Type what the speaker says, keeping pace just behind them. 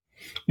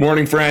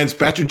Morning, friends.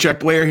 Pastor Chuck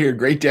Blair here.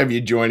 Great to have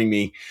you joining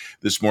me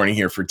this morning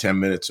here for 10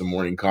 minutes of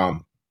morning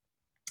calm.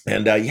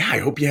 And I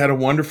hope you had a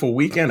wonderful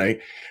weekend.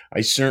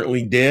 I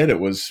certainly did. It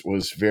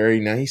was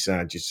very nice.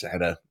 I just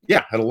had a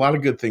lot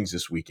of good things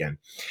this weekend.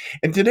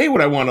 And today,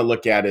 what I want to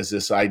look at is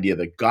this idea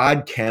that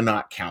God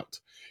cannot count.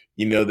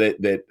 You know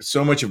that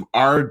so much of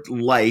our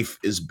life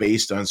is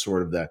based on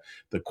sort of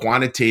the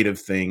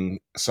quantitative thing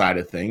side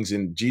of things,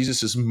 and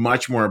Jesus is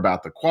much more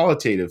about the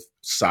qualitative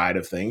side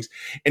of things.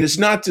 And it's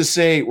not to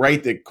say,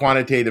 right, that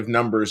quantitative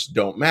numbers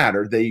don't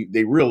matter. They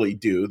really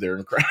do. They're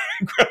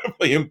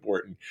incredibly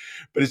important.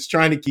 But it's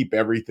trying to keep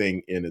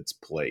everything in its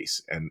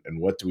place. And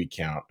what do we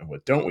count and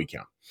what don't we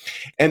count?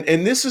 And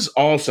this is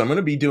also, I'm going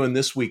to be doing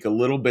this week a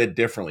little bit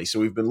differently. So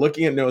we've been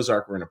looking at Noah's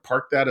Ark. We're going to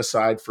park that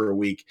aside for a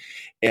week.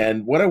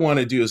 And what I want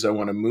to do is I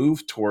want to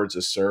move towards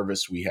a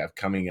service we have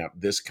coming up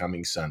this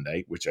coming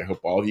Sunday, which I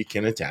hope all of you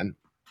can attend.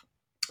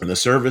 And the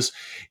service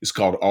is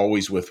called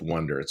Always with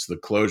Wonder. It's the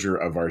closure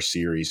of our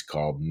series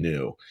called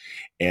New.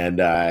 And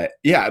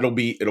it'll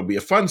be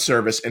a fun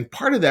service. And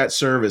part of that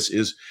service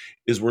is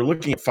we're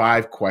looking at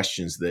 5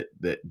 questions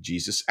that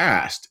Jesus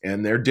asked.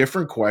 And they're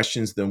different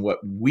questions than what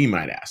we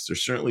might ask. They're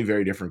certainly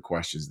very different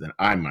questions than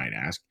I might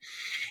ask.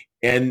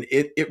 And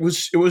it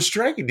was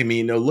striking to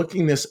me,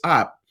 looking this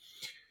up,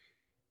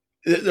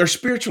 their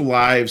spiritual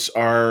lives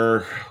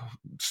are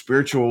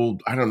spiritual.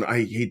 I don't know.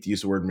 I hate to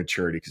use the word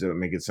maturity because it would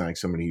make it sound like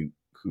somebody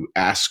who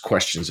asks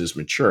questions is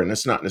mature. And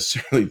that's not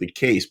necessarily the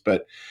case,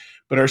 but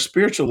our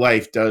spiritual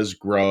life does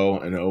grow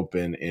and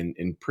open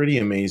in pretty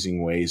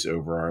amazing ways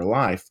over our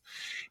life.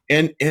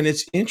 And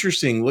it's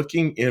interesting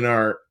looking in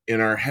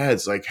our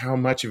heads, like how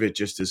much of it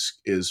just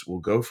is we'll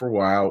go for a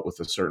while with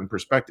a certain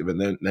perspective,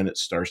 and then it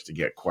starts to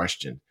get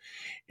questioned,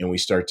 and we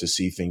start to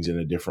see things in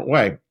a different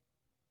way.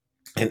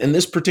 And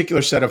this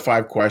particular set of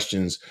 5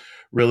 questions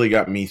really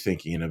got me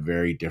thinking in a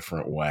very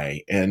different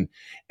way. And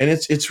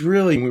it's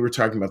really, we were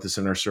talking about this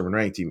in our sermon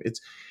writing team.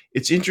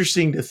 It's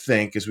interesting to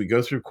think as we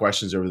go through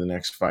questions over the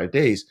next 5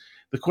 days,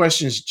 the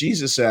questions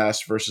Jesus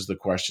asked versus the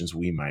questions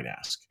we might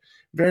ask.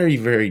 Very,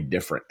 very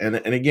different. And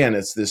again,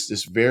 it's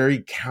this very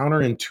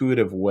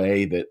counterintuitive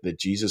way that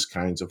Jesus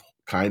kind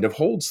of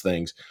holds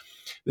things.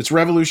 It's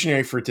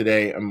revolutionary for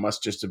today and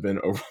must just have been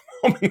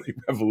overwhelmingly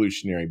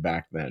revolutionary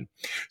back then.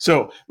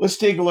 So let's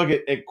take a look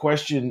at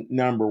question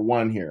number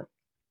 1 here.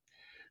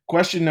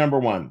 Question number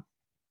 1,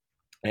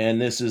 and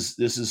this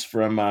is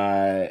from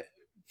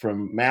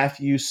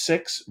Matthew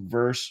 6,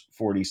 verse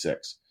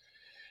 46.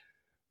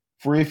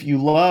 For if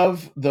you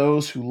love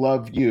those who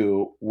love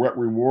you, what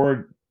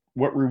reward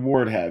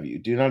have you?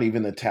 Do not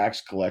even the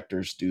tax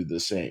collectors do the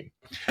same?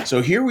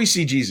 So here we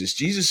see Jesus.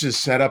 Jesus has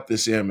set up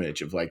this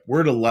image of like,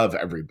 we're to love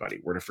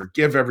everybody. We're to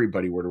forgive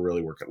everybody. We're to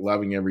really work at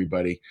loving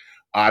everybody.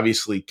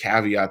 Obviously,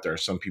 caveat, there are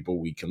some people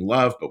we can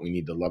love, but we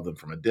need to love them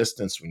from a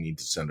distance. We need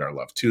to send our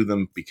love to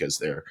them because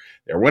they're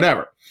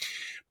whatever.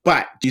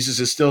 But Jesus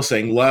is still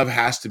saying love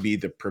has to be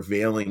the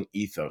prevailing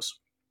ethos.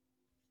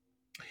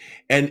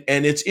 And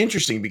it's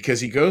interesting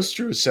because he goes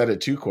through a set of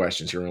 2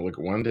 questions. You're going to look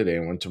at one today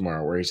and one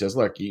tomorrow, where he says,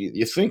 look,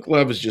 you think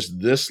love is just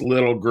this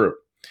little group.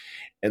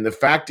 And the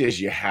fact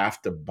is you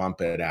have to bump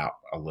it out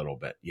a little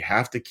bit. You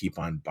have to keep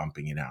on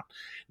bumping it out.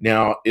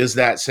 Now, is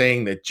that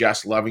saying that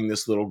just loving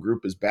this little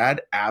group is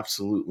bad?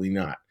 Absolutely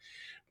not.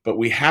 But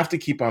we have to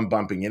keep on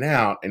bumping it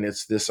out. And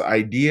it's this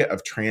idea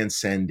of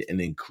transcend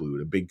and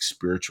include, a big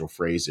spiritual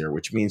phrase there,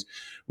 which means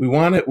we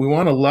want to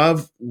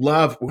love. We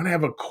want to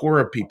have a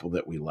core of people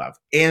that we love,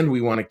 and we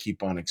want to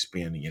keep on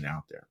expanding it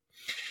out there.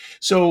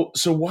 So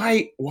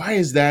why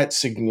is that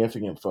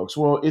significant, folks?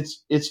 Well,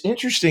 it's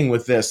interesting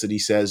with this that he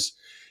says,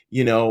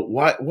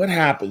 what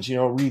happens?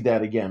 Read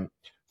that again.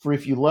 For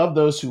if you love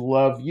those who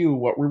love you,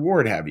 what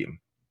reward have you?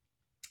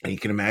 And you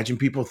can imagine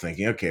people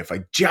thinking, okay, if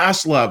I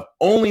just love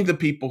only the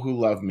people who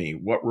love me,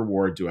 what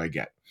reward do I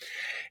get?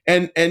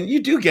 And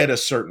you do get a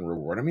certain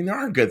reward. I mean, there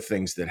are good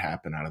things that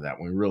happen out of that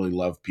when we really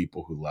love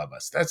people who love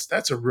us.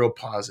 That's a real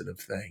positive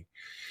thing.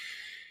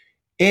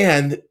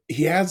 And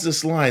he adds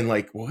this line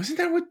like, well, isn't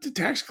that what the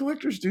tax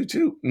collectors do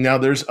too? Now,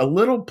 there's a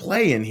little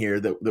play in here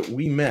that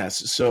we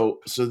miss. So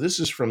this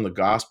is from the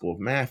Gospel of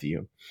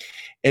Matthew.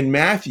 And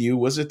Matthew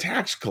was a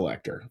tax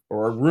collector,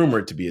 or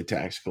rumored to be a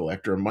tax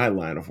collector in my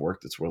line of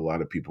work. That's where a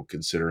lot of people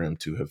consider him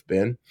to have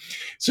been.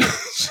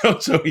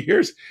 So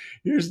here's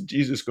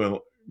Jesus going,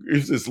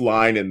 here's this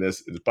line in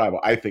this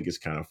Bible I think is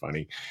kind of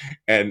funny.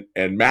 And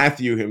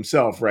Matthew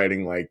himself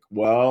writing like,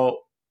 well,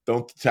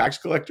 don't the tax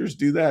collectors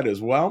do that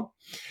as well?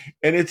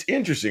 And it's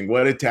interesting.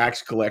 What did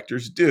tax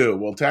collectors do?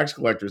 Well, tax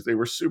collectors, they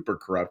were super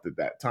corrupt at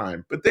that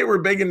time, but they were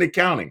big into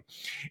accounting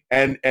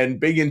and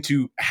big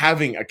into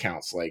having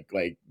accounts. Like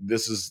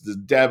this is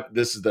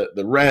this is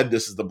the red,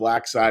 this is the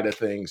black side of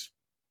things,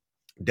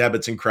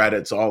 debits and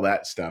credits, all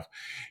that stuff.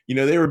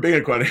 They were big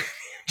into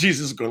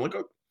Jesus is going,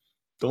 look,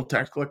 don't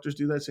tax collectors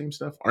do that same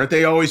stuff? Aren't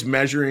they always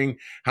measuring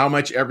how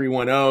much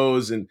everyone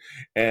owes and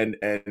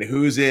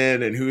who's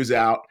in and who's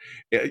out?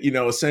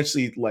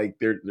 Essentially,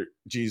 like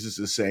Jesus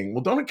is saying,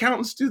 well, don't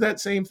accountants do that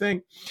same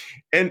thing?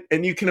 And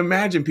you can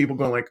imagine people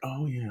going like,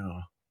 oh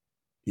yeah,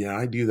 Yeah,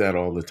 I do that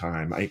all the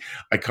time.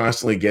 I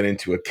constantly get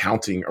into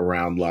accounting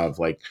around love,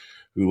 like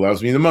who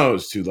loves me the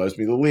most, who loves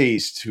me the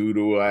least,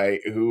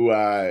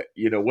 what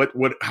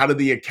how do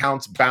the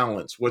accounts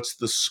balance? What's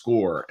the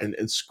score? And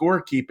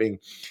scorekeeping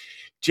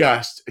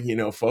just,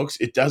 folks,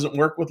 it doesn't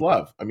work with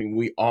love. I mean,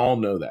 we all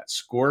know that.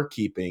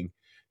 Scorekeeping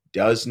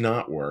does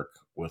not work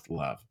with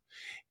love.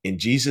 And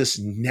Jesus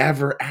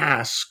never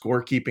asked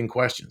scorekeeping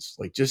questions.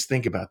 Like, just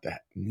think about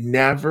that.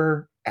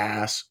 Never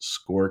ask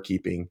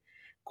scorekeeping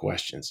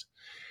questions.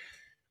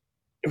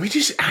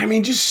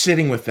 Just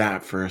sitting with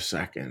that for a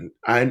second.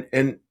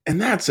 And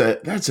that's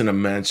an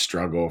immense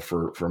struggle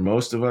for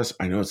most of us.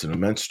 I know it's an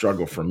immense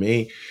struggle for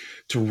me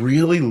to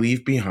really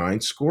leave behind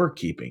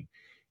scorekeeping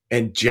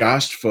and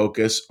just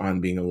focus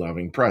on being a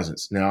loving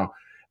presence. Now,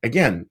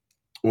 again,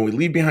 when we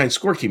leave behind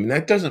scorekeeping,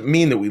 that doesn't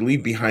mean that we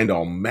leave behind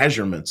all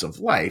measurements of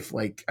life.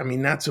 Like, I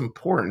mean, that's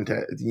important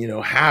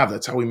to, have.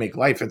 That's how we make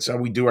life. That's how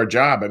we do our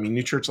job. I mean,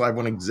 New Church Live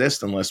wouldn't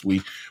exist unless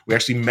we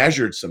actually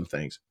measured some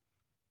things.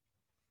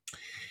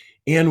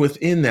 And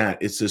within that,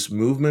 it's this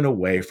movement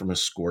away from a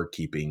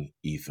scorekeeping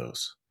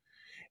ethos.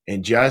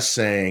 And just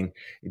saying,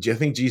 I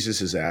think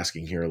Jesus is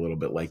asking here a little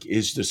bit like,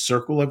 is the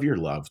circle of your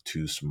love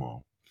too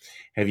small?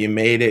 Have you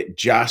made it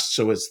just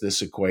so it's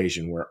this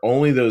equation where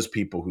only those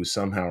people who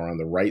somehow are on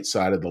the right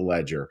side of the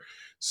ledger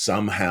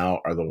somehow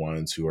are the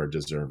ones who are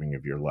deserving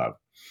of your love?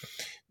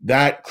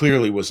 That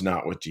clearly was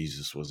not what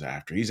Jesus was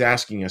after. He's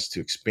asking us to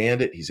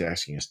expand it. He's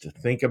asking us to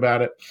think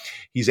about it.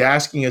 He's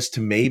asking us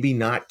to maybe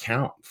not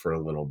count for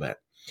a little bit.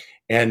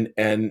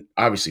 And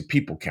obviously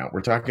people count.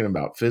 We're talking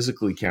about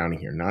physically counting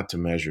here, not to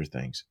measure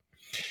things.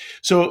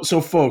 So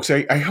folks,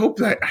 I hope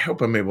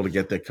I'm able to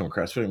get that come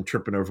across. I'm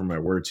tripping over my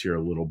words here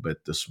a little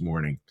bit this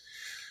morning.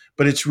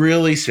 But it's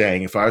really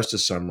saying, if I was to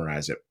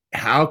summarize it,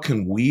 how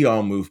can we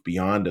all move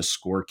beyond a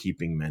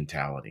scorekeeping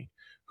mentality?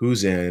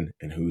 Who's in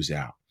and who's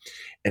out?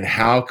 And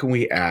how can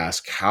we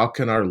ask, how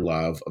can our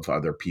love of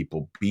other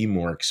people be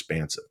more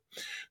expansive?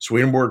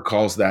 Swedenborg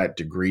calls that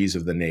degrees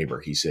of the neighbor.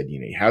 He said,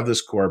 you have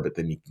this core, but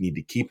then you need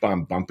to keep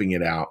on bumping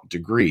it out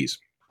degrees.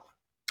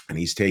 And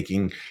he's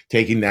taking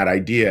that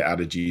idea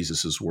out of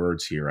Jesus's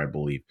words here, I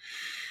believe.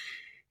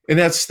 And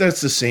that's the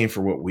same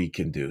for what we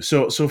can do.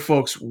 So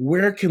folks,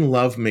 where can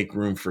love make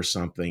room for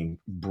something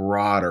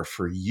broader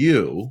for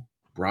you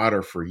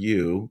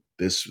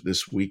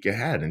this week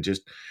ahead? And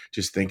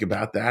just think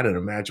about that and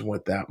imagine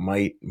what that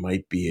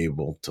might be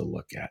able to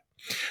look at.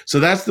 So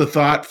that's the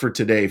thought for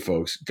today,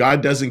 folks.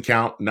 God doesn't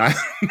count,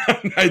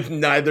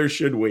 neither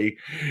should we.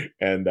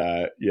 And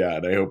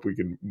and I hope we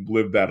can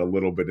live that a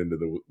little bit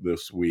into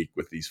this week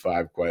with these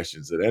 5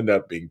 questions that end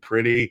up being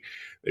pretty.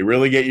 They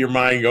really get your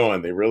mind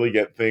going. They really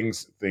get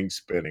things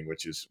spinning,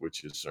 which is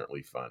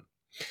certainly fun.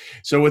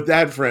 So with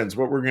that, friends,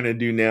 what we're going to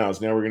do now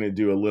is we're going to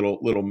do a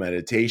little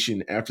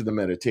meditation. After the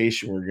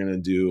meditation, we're going to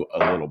do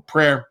a little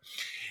prayer.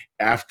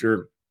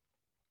 After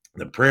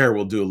the prayer,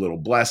 we'll do a little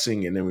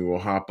blessing, and then we will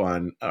hop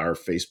on our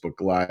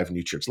Facebook Live,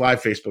 New Church Live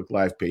Facebook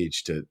Live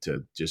page to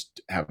just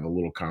have a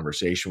little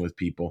conversation with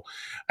people.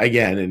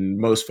 Again, and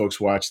most folks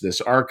watch this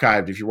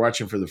archived. If you're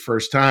watching for the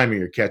first time or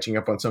you're catching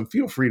up on some,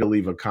 feel free to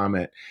leave a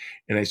comment,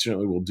 and I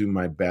certainly will do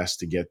my best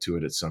to get to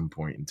it at some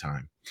point in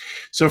time.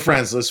 So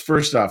friends,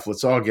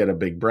 let's all get a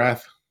big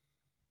breath.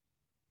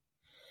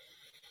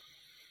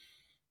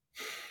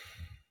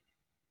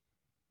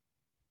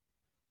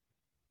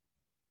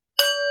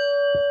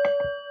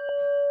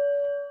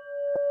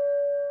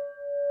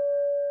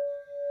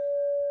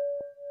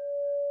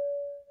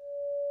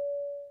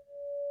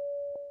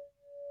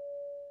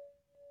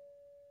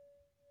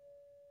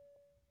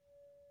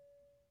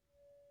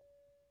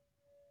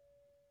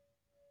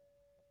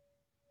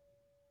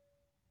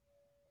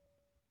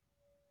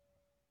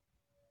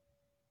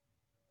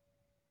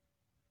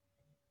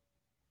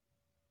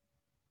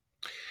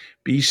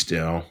 Be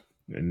still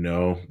and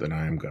know that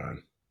I am God.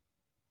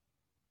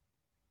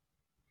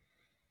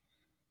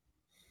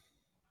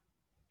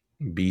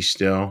 Be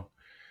still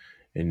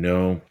and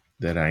know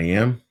that I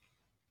am.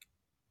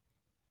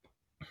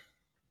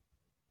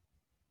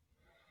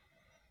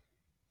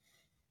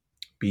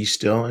 Be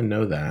still and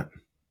know that.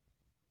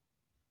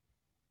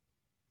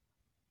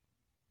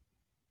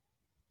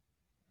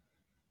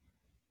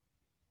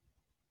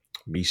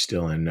 Be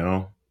still and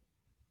know.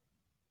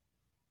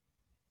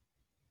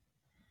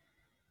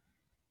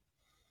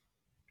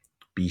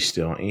 Be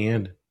still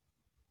and.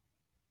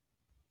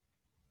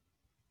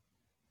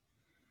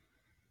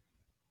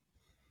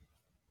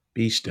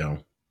 Be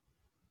still.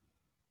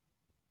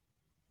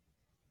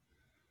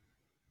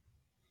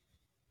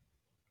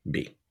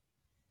 Be.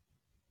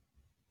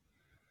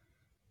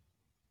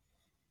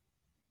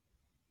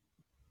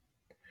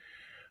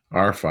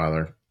 Our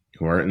Father,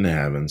 who art in the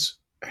heavens,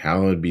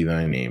 hallowed be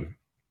thy name.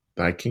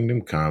 Thy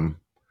kingdom come,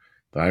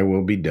 thy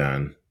will be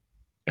done,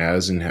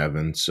 as in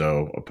heaven,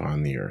 so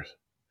upon the earth.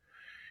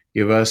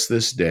 Give us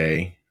this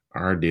day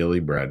our daily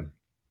bread,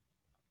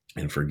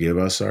 and forgive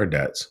us our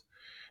debts,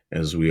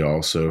 as we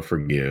also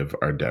forgive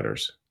our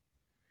debtors.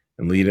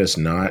 And lead us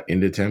not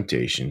into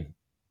temptation,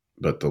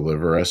 but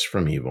deliver us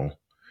from evil.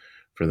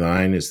 For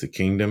thine is the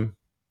kingdom,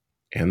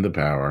 and the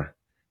power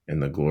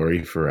and the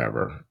glory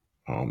forever.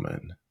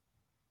 Amen.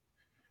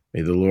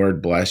 May the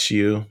Lord bless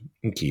you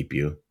and keep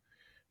you.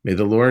 May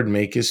the Lord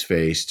make his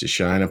face to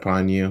shine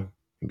upon you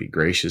and be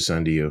gracious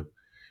unto you.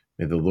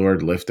 May the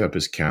Lord lift up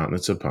his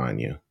countenance upon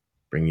you,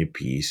 bring you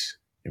peace,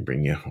 and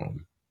bring you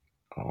home.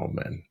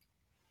 Amen.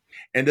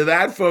 And to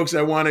that, folks,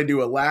 I want to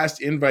do a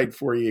last invite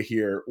for you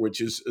here,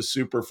 which is a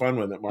super fun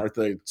one that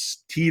Martha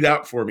teed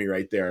up for me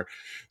right there.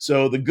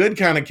 So the good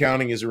kind of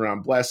counting is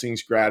around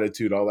blessings,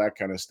 gratitude, all that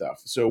kind of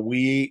stuff. So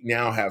we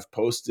now have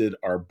posted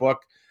our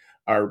book.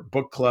 Our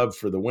book club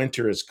for the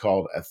winter is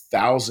called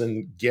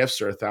 1,000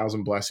 Gifts or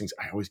 1,000 Blessings.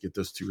 I always get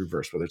those two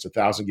reversed, whether it's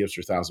 1,000 Gifts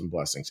or 1,000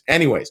 Blessings.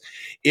 Anyways,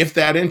 if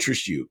that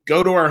interests you,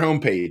 go to our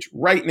homepage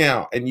right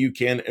now and you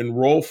can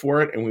enroll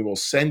for it, and we will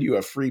send you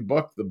a free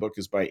book. The book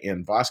is by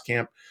Ann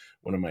Voskamp,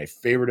 one of my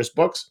favoriteest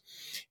books,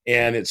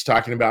 and it's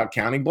talking about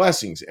counting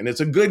blessings, and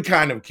it's a good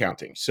kind of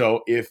counting.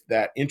 So if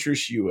that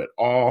interests you at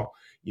all,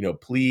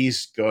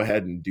 please go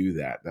ahead and do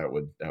that. That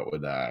would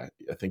I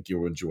think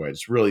you'll enjoy it.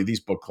 It's really, these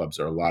book clubs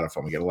are a lot of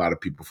fun. We get a lot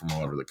of people from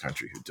all over the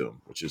country who do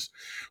them, which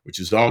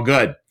is all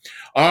good.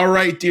 All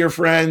right, dear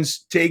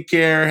friends, take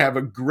care. Have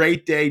a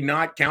great day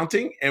not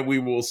counting, and we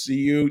will see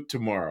you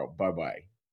tomorrow. Bye-bye.